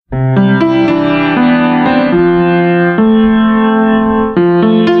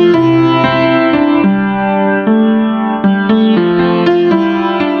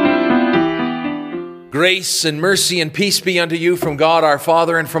Grace and mercy and peace be unto you from God our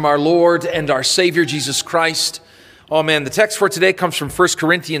Father and from our Lord and our Savior Jesus Christ. Amen. The text for today comes from 1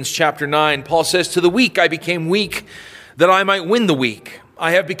 Corinthians chapter 9. Paul says, "To the weak I became weak, that I might win the weak.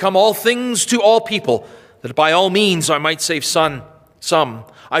 I have become all things to all people, that by all means I might save some.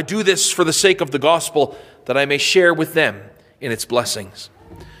 I do this for the sake of the gospel, that I may share with them in its blessings."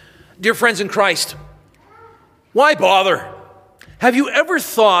 Dear friends in Christ, why bother? Have you ever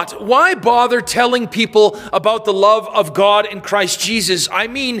thought, why bother telling people about the love of God in Christ Jesus? I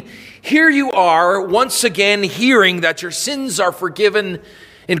mean, here you are once again hearing that your sins are forgiven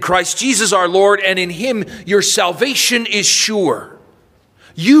in Christ Jesus our Lord, and in Him your salvation is sure.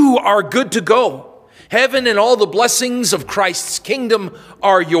 You are good to go. Heaven and all the blessings of Christ's kingdom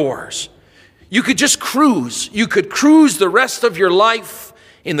are yours. You could just cruise. You could cruise the rest of your life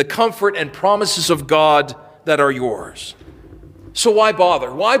in the comfort and promises of God that are yours. So why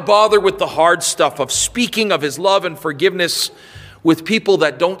bother? Why bother with the hard stuff of speaking of His love and forgiveness with people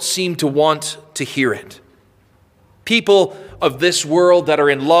that don't seem to want to hear it? People of this world that are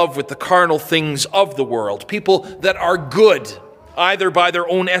in love with the carnal things of the world. People that are good, either by their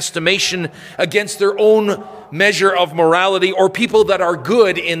own estimation against their own measure of morality, or people that are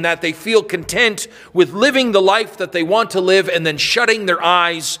good in that they feel content with living the life that they want to live and then shutting their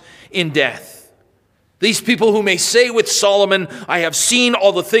eyes in death. These people who may say with Solomon, "I have seen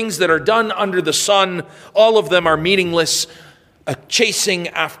all the things that are done under the sun," all of them are meaningless, a chasing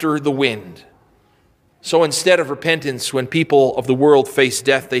after the wind. So instead of repentance, when people of the world face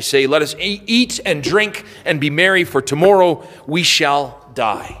death, they say, "Let us eat and drink and be merry, for tomorrow we shall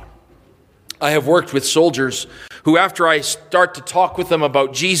die." I have worked with soldiers who, after I start to talk with them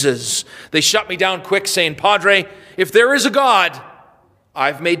about Jesus, they shut me down quick saying, "Padre, if there is a God,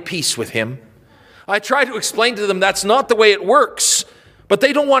 I've made peace with Him." I try to explain to them that's not the way it works, but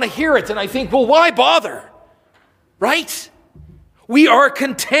they don't want to hear it. And I think, well, why bother? Right? We are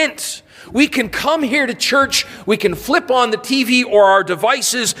content. We can come here to church, we can flip on the TV or our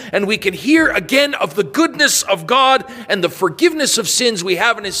devices, and we can hear again of the goodness of God and the forgiveness of sins we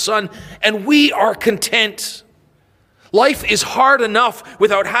have in His Son, and we are content. Life is hard enough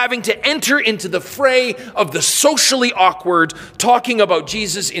without having to enter into the fray of the socially awkward, talking about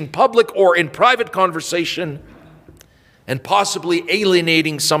Jesus in public or in private conversation, and possibly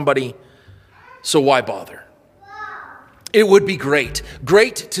alienating somebody. So why bother? It would be great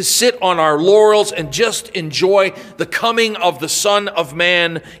to sit on our laurels and just enjoy the coming of the Son of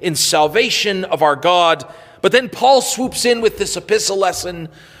Man in salvation of our God. But then Paul swoops in with this epistle lesson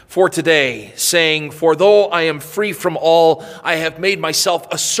for today, saying, "For though I am free from all, I have made myself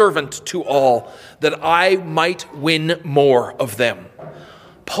a servant to all, that I might win more of them."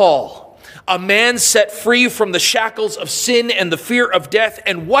 Paul, a man set free from the shackles of sin and the fear of death,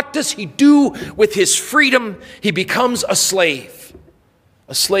 and what does he do with his freedom? He becomes a slave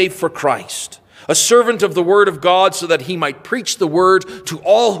for Christ, a servant of the word of God, so that he might preach the word to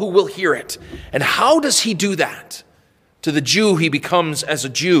all who will hear it. And how does he do that? To the Jew, he becomes as a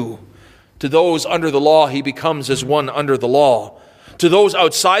Jew. To those under the law, he becomes as one under the law. To those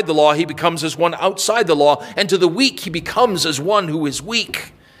outside the law, he becomes as one outside the law. And to the weak, he becomes as one who is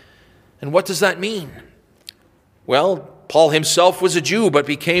weak. And what does that mean? Well, Paul himself was a Jew, but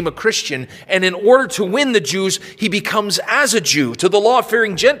became a Christian. And in order to win the Jews, he becomes as a Jew. To the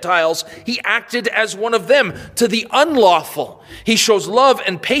law-fearing Gentiles, he acted as one of them. To the unlawful, he shows love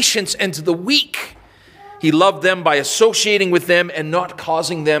and patience. And to the weak, he loved them by associating with them and not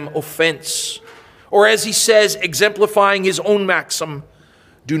causing them offense. Or as he says, exemplifying his own maxim,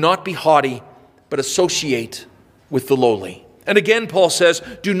 "Do not be haughty, but associate with the lowly." And again, Paul says,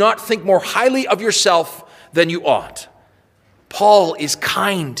 "Do not think more highly of yourself than you ought." Paul is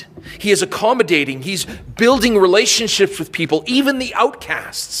kind. He is accommodating. He's building relationships with people, even the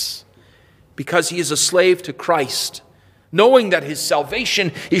outcasts, because he is a slave to Christ. Knowing that his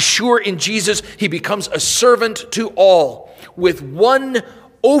salvation is sure in Jesus, he becomes a servant to all with one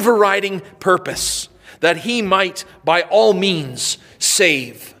overriding purpose, that he might by all means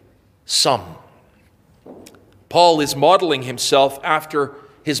save some. Paul is modeling himself after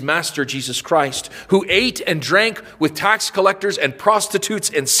his master, Jesus Christ, who ate and drank with tax collectors and prostitutes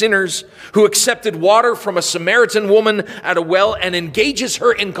and sinners, who accepted water from a Samaritan woman at a well and engages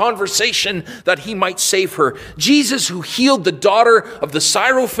her in conversation that he might save her. Jesus, who healed the daughter of the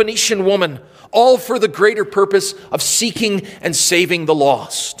Syrophoenician woman, all for the greater purpose of seeking and saving the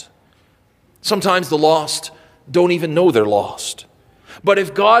lost. Sometimes the lost don't even know they're lost. But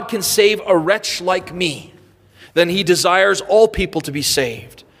if God can save a wretch like me, then he desires all people to be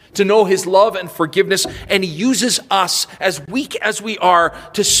saved, to know his love and forgiveness, and he uses us, as weak as we are,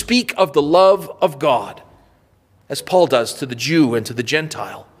 to speak of the love of God as Paul does to the Jew and to the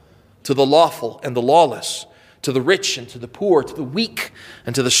Gentile, to the lawful and the lawless, to the rich and to the poor, to the weak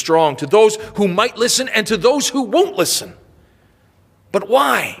and to the strong, to those who might listen and to those who won't listen. But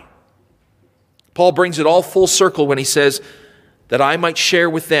why? Paul brings it all full circle when he says that I might share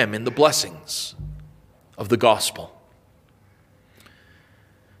with them in the blessings of the gospel.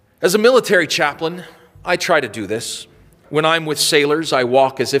 As a military chaplain, I try to do this. When I'm with sailors, I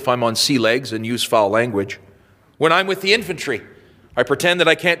walk as if I'm on sea legs and use foul language. When I'm with the infantry, I pretend that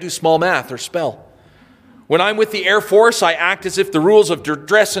I can't do small math or spell. When I'm with the Air Force, I act as if the rules of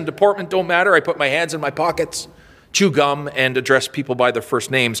dress and deportment don't matter. I put my hands in my pockets, chew gum, and address people by their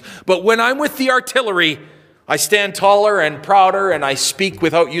first names. But when I'm with the artillery, I stand taller and prouder, and I speak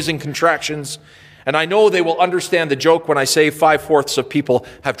without using contractions. And I know they will understand the joke when I say 5/4 of people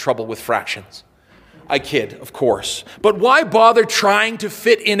have trouble with fractions. I kid, of course. But why bother trying to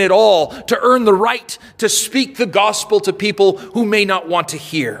fit in at all, to earn the right to speak the gospel to people who may not want to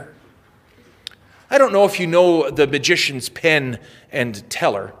hear? I don't know if you know the magicians Penn and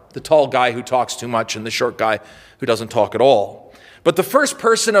Teller, the tall guy who talks too much and the short guy who doesn't talk at all. But the first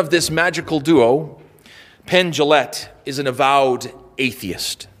person of this magical duo, Penn Jillette, is an avowed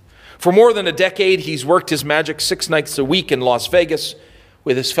atheist. For more than a decade, he's worked his magic 6 nights a week in Las Vegas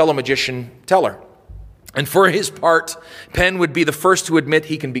with his fellow magician Teller. And for his part, Penn would be the first to admit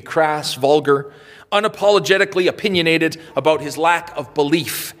he can be crass, vulgar, unapologetically opinionated about his lack of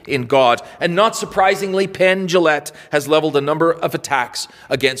belief in God. And not surprisingly, Penn Jillette has leveled a number of attacks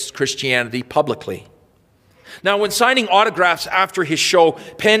against Christianity publicly. Now, when signing autographs after his show,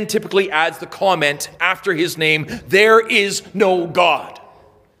 Penn typically adds the comment after his name, "There is no God."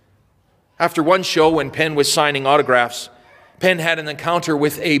 After one show, when Penn was signing autographs, Penn had an encounter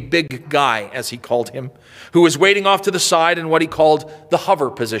with a big guy, as he called him, who was waiting off to the side in what he called the hover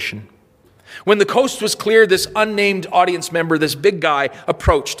position. When the coast was clear, this unnamed audience member, this big guy,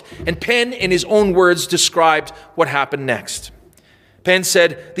 approached, and Penn, in his own words, described what happened next. Penn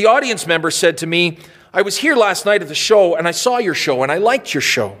said, "The audience member said to me, 'I was here last night at the show, and I saw your show, and I liked your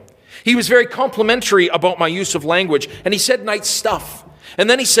show.' He was very complimentary about my use of language, and he said nice stuff. And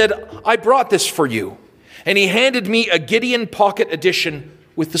then he said, 'I brought this for you.' And he handed me a Gideon Pocket Edition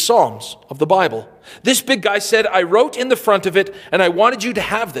with the Psalms of the Bible. This big guy said, 'I wrote in the front of it, and I wanted you to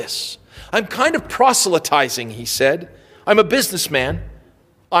have this. I'm kind of proselytizing,' he said. 'I'm a businessman.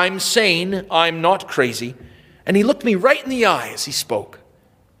 I'm sane. I'm not crazy.' And he looked me right in the eye as he spoke.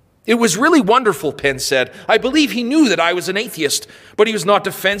 It was really wonderful," Penn said. "I believe he knew that I was an atheist, but he was not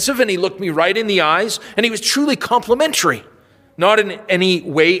defensive, and he looked me right in the eyes, and he was truly complimentary. Not in any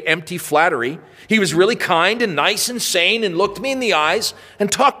way empty flattery. He was really kind and nice and sane and looked me in the eyes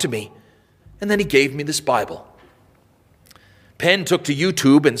and talked to me. And then he gave me this Bible." Penn took to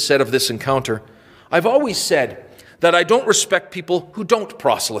YouTube and said of this encounter, "I've always said that I don't respect people who don't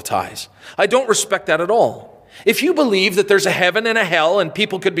proselytize. I don't respect that at all. If you believe that there's a heaven and a hell and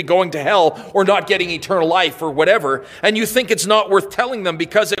people could be going to hell or not getting eternal life or whatever, and you think it's not worth telling them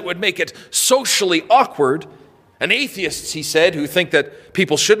because it would make it socially awkward, and atheists," he said, "who think that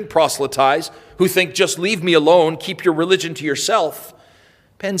people shouldn't proselytize, who think just leave me alone, keep your religion to yourself."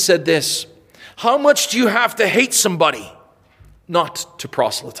 Penn said this, "How much do you have to hate somebody not to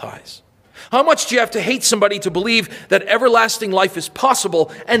proselytize? How much do you have to hate somebody to believe that everlasting life is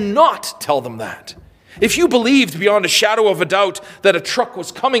possible and not tell them that? If you believed beyond a shadow of a doubt that a truck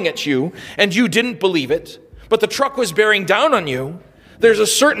was coming at you and you didn't believe it, but the truck was bearing down on you, there's a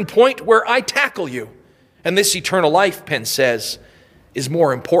certain point where I tackle you. And this eternal life," Penn says, "is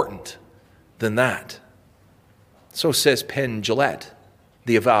more important than that." So says Penn Jillette,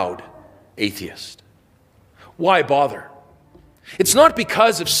 the avowed atheist. Why bother? It's not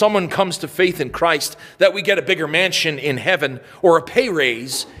because if someone comes to faith in Christ that we get a bigger mansion in heaven or a pay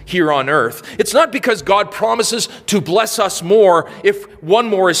raise here on earth. It's not because God promises to bless us more if one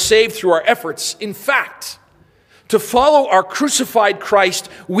more is saved through our efforts. In fact, to follow our crucified Christ,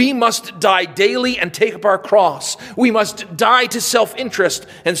 we must die daily and take up our cross. We must die to self-interest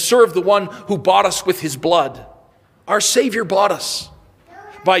and serve the one who bought us with his blood. Our Savior bought us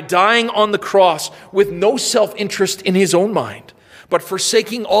by dying on the cross with no self-interest in his own mind, but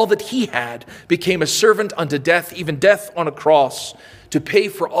forsaking all that he had, became a servant unto death, even death on a cross, to pay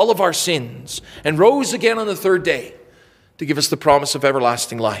for all of our sins, and rose again on the third day to give us the promise of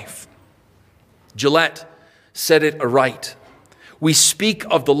everlasting life. Jillette said it aright. We speak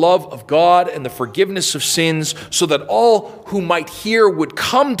of the love of God and the forgiveness of sins so that all who might hear would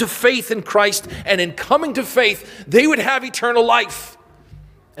come to faith in Christ, and in coming to faith, they would have eternal life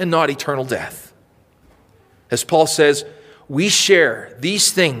and not eternal death. As Paul says, we share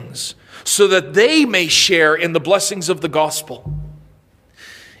these things so that they may share in the blessings of the gospel.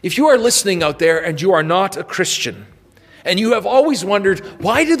 If you are listening out there and you are not a Christian, and you have always wondered,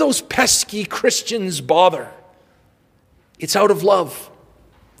 why do those pesky Christians bother? It's out of love.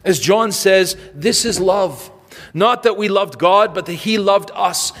 As John says, this is love. Not that we loved God, but that he loved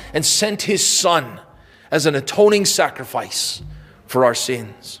us and sent his Son as an atoning sacrifice for our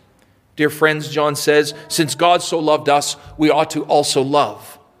sins. Dear friends, John says, since God so loved us, we ought to also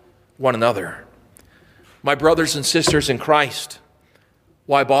love one another. My brothers and sisters in Christ,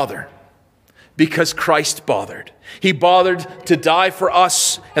 why bother? Because Christ bothered. He bothered to die for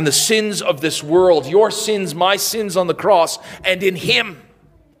us and the sins of this world, your sins, my sins on the cross, and in him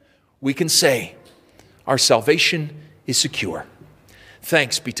we can say our salvation is secure.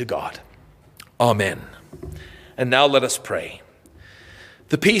 Thanks be to God. Amen. And now let us pray.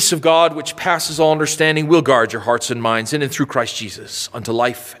 The peace of God, which passes all understanding, will guard your hearts and minds in and through Christ Jesus unto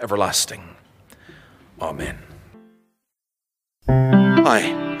life everlasting. Amen. Hi,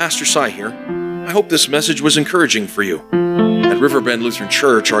 Pastor Cy here. I hope this message was encouraging for you. At Riverbend Lutheran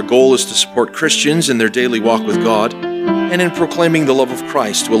Church, our goal is to support Christians in their daily walk with God and in proclaiming the love of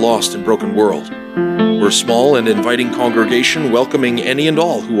Christ to a lost and broken world. We're a small and inviting congregation welcoming any and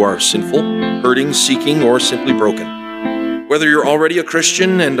all who are sinful, hurting, seeking, or simply broken. Whether you're already a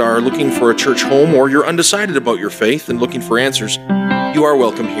Christian and are looking for a church home, or you're undecided about your faith and looking for answers, you are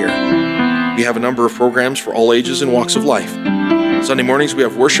welcome here. We have a number of programs for all ages and walks of life. Sunday mornings we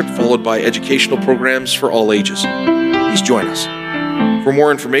have worship followed by educational programs for all ages. Please join us. For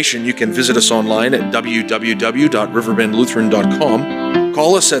more information, you can visit us online at www.riverbendlutheran.com,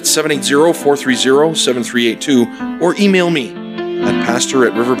 call us at 780-430-7382, or email me at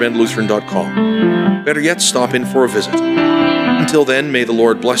pastor@riverbendlutheran.com. Better yet, stop in for a visit. Until then, may the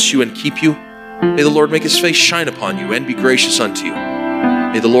Lord bless you and keep you. May the Lord make his face shine upon you and be gracious unto you.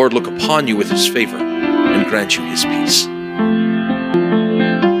 May the Lord look upon you with his favor and grant you his peace.